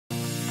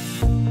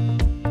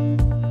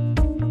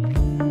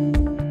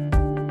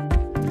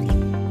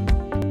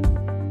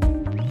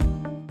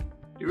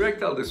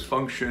Erectile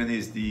dysfunction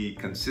is the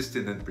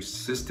consistent and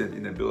persistent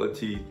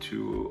inability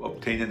to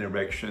obtain an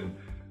erection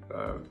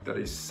that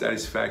is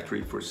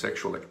satisfactory for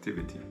sexual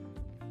activity.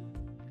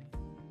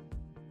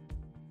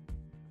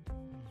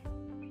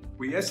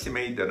 We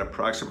estimate that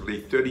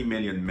approximately 30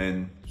 million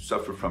men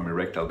suffer from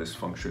erectile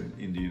dysfunction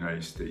in the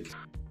United States.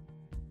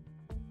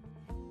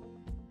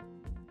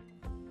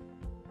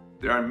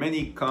 There are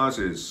many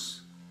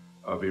causes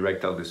of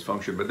erectile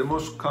dysfunction, but the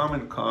most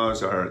common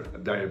cause are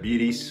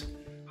diabetes,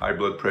 high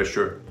blood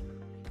pressure,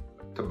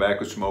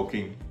 tobacco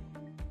smoking,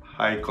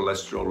 high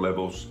cholesterol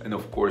levels, and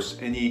of course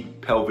any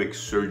pelvic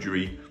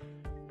surgery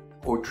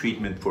or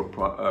treatment for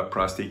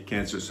prostate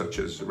cancer such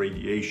as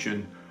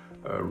radiation,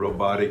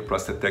 robotic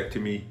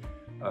prostatectomy,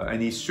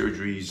 any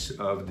surgeries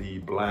of the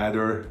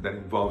bladder that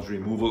involves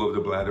removal of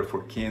the bladder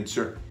for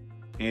cancer,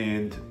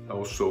 and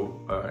also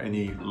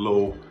any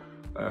low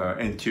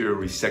anterior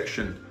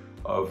resection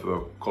of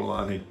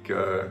colonic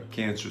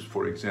cancers,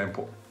 for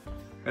example.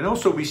 And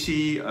also we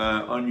see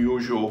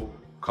unusual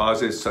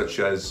causes such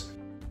as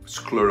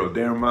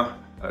scleroderma,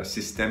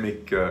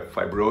 systemic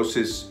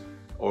fibrosis,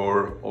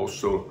 or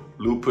also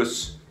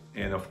lupus.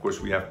 And of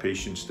course we have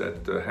patients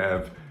that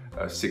have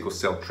sickle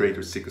cell trait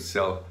or sickle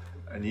cell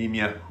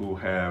anemia who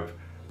have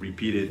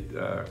repeated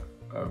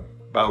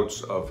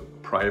bouts of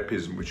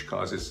priapism, which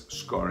causes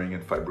scarring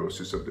and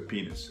fibrosis of the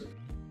penis.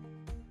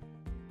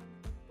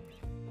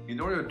 In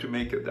order to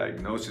make a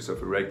diagnosis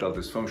of erectile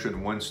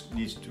dysfunction, one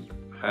needs to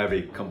have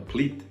a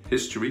complete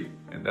history,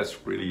 and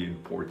that's really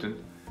important,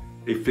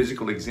 a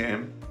physical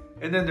exam,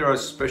 and then there are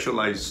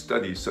specialized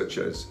studies such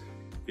as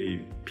a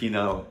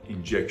penile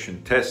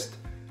injection test,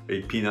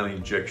 a penile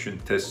injection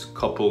test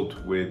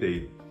coupled with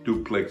a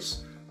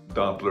duplex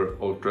Doppler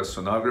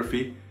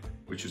ultrasonography,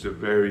 which is a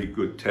very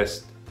good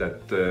test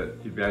that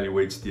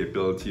evaluates the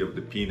ability of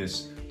the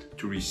penis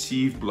to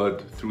receive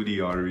blood through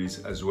the arteries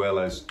as well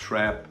as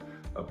trap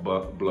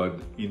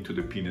blood into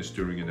the penis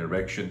during an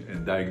erection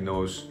and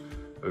diagnose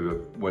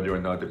whether or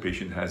not the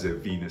patient has a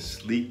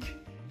venous leak.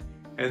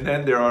 And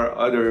then there are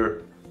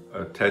other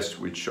tests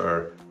which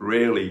are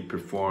rarely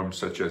performed,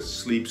 such as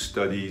sleep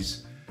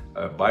studies,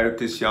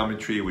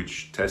 biotenssiometry,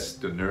 which tests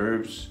the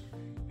nerves,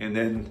 and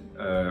then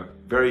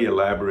very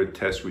elaborate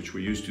tests which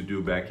we used to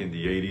do back in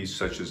the 80s,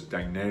 such as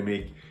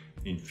dynamic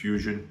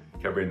infusion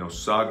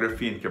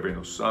cavernosography and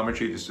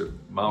cavernosometry. This is a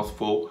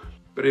mouthful,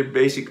 but it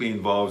basically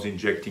involves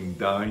injecting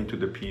dye into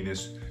the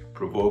penis,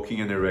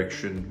 provoking an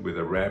erection with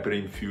a rapid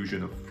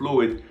infusion of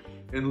fluid,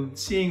 and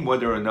seeing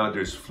whether or not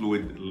there's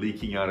fluid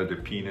leaking out of the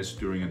penis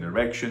during an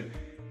erection,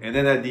 and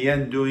then at the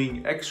end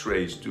doing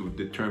x-rays to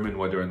determine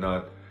whether or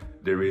not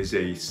there is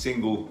a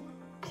single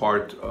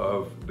part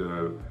of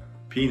the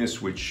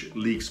penis which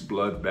leaks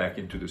blood back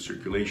into the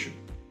circulation.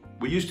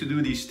 We used to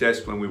do these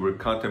tests when we were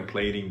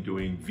contemplating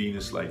doing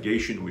venous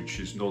ligation, which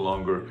is no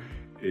longer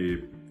a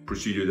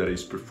procedure that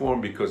is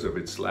performed because of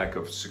its lack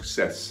of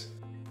success.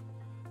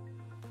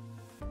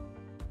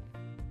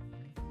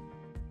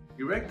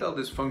 Erectile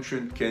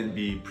dysfunction can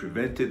be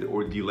prevented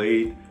or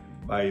delayed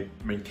by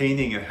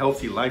maintaining a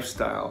healthy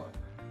lifestyle,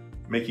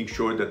 making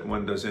sure that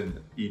one doesn't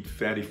eat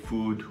fatty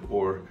food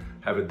or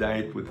have a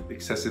diet with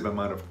excessive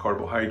amount of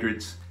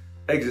carbohydrates.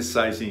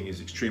 Exercising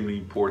is extremely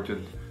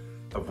important.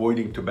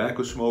 Avoiding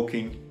tobacco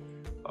smoking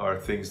are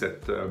things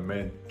that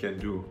men can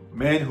do.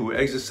 Men who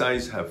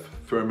exercise have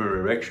firmer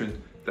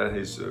erection. That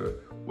is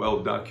well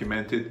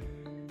documented.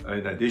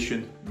 In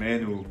addition,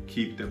 men who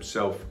keep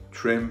themselves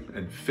trim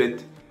and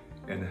fit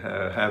and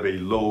have a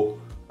low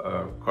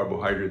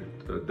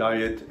carbohydrate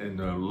diet and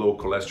a low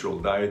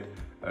cholesterol diet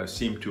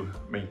seem to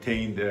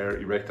maintain their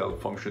erectile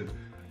function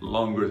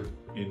longer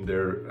in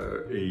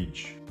their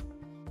age.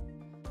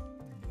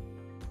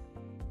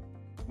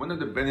 One of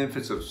the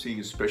benefits of seeing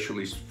a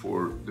specialist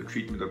for the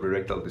treatment of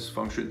erectile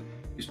dysfunction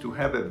is to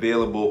have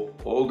available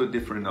all the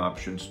different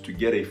options to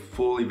get a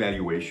full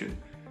evaluation,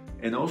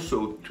 and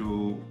also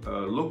to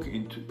look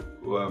into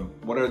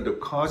what are the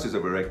causes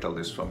of erectile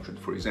dysfunction.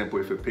 For example,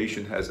 if a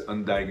patient has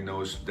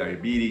undiagnosed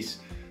diabetes,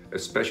 a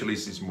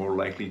specialist is more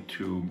likely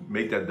to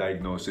make that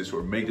diagnosis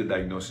or make the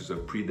diagnosis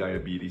of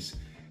prediabetes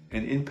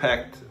and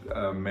impact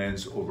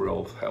man's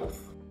overall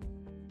health.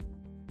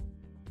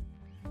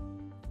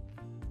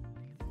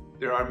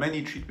 There are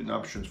many treatment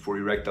options for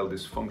erectile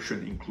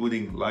dysfunction,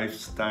 including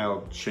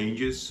lifestyle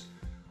changes,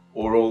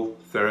 oral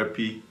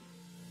therapy,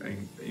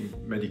 and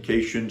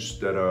medications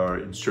that are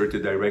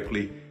inserted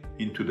directly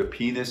into the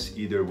penis,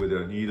 either with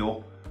a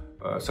needle,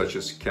 such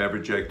as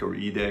Caverject or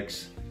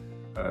Edex,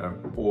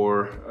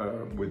 or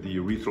with the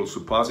urethral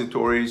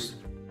suppositories,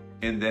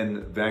 and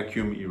then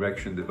vacuum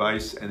erection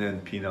device, and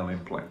then penile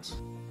implants.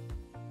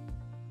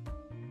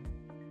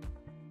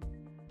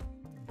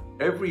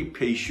 Every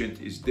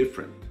patient is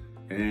different,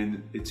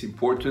 and it's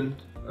important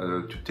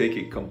to take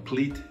a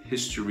complete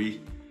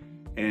history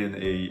and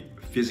a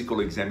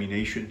physical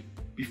examination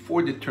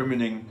before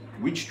determining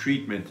which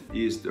treatment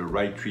is the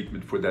right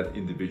treatment for that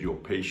individual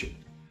patient.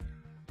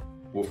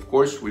 Well, of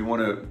course, we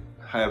want to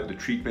have the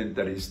treatment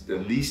that is the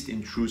least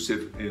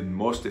intrusive and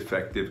most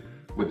effective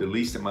with the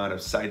least amount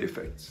of side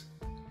effects.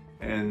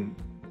 And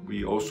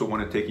We also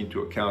want to take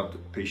into account the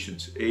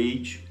patient's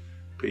age,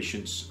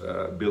 patient's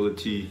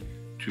ability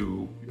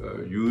to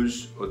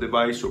use a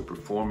device or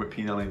perform a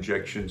penile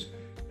injections,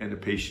 and the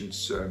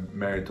patient's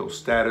marital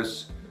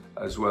status,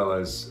 as well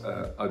as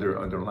other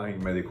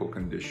underlying medical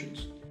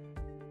conditions.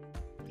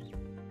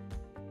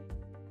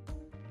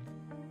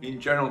 In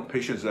general,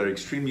 patients are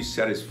extremely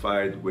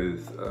satisfied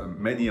with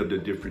many of the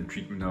different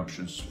treatment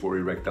options for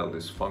erectile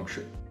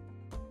dysfunction.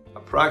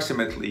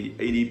 Approximately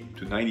 80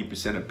 to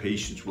 90% of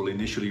patients will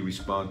initially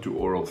respond to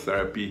oral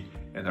therapy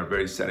and are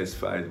very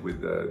satisfied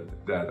with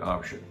that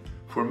option.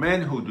 For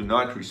men who do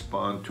not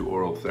respond to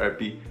oral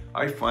therapy,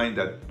 I find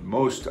that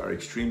most are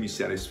extremely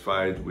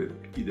satisfied with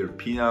either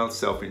penile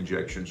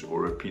self-injections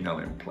or a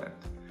penile implant.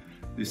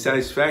 The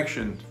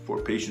satisfaction for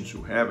patients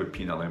who have a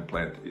penile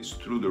implant is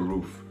through the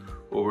roof.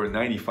 Over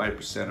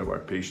 95% of our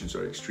patients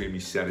are extremely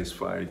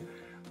satisfied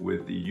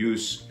with the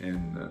use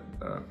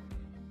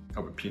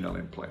of a penile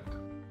implant.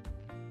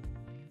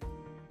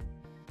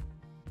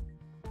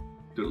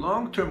 The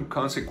long-term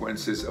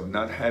consequences of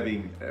not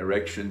having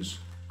erections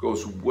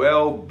goes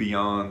well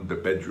beyond the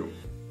bedroom.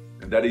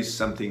 And that is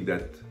something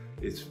that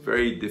is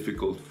very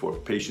difficult for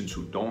patients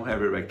who don't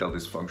have erectile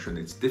dysfunction.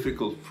 It's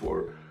difficult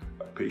for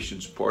a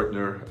patient's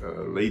partner,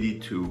 a lady,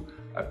 to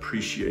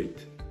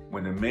appreciate.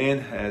 When a man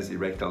has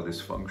erectile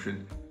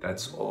dysfunction,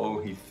 that's all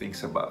he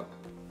thinks about.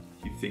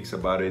 He thinks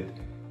about it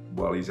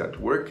while he's at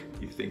work.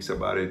 He thinks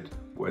about it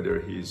whether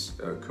he's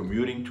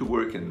commuting to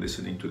work and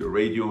listening to the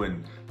radio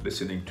and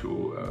listening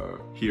to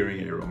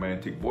hearing a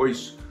romantic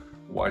voice,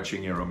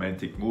 watching a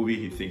romantic movie.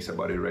 He thinks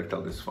about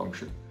erectile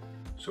dysfunction.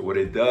 So what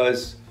it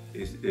does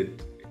is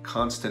it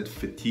constant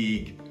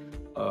fatigue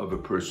of a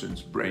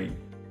person's brain.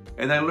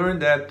 And I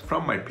learned that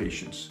from my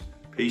patients.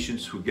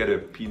 Patients who get a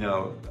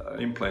penile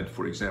implant,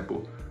 for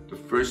example, the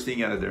first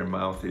thing out of their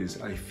mouth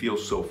is, "I feel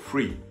so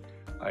free.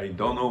 I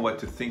don't know what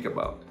to think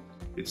about."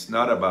 It's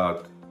not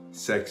about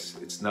sex.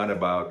 It's not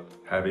about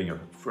having a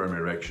firm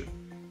erection.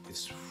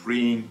 It's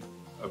freeing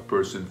a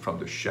person from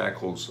the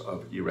shackles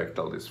of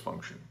erectile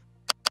dysfunction.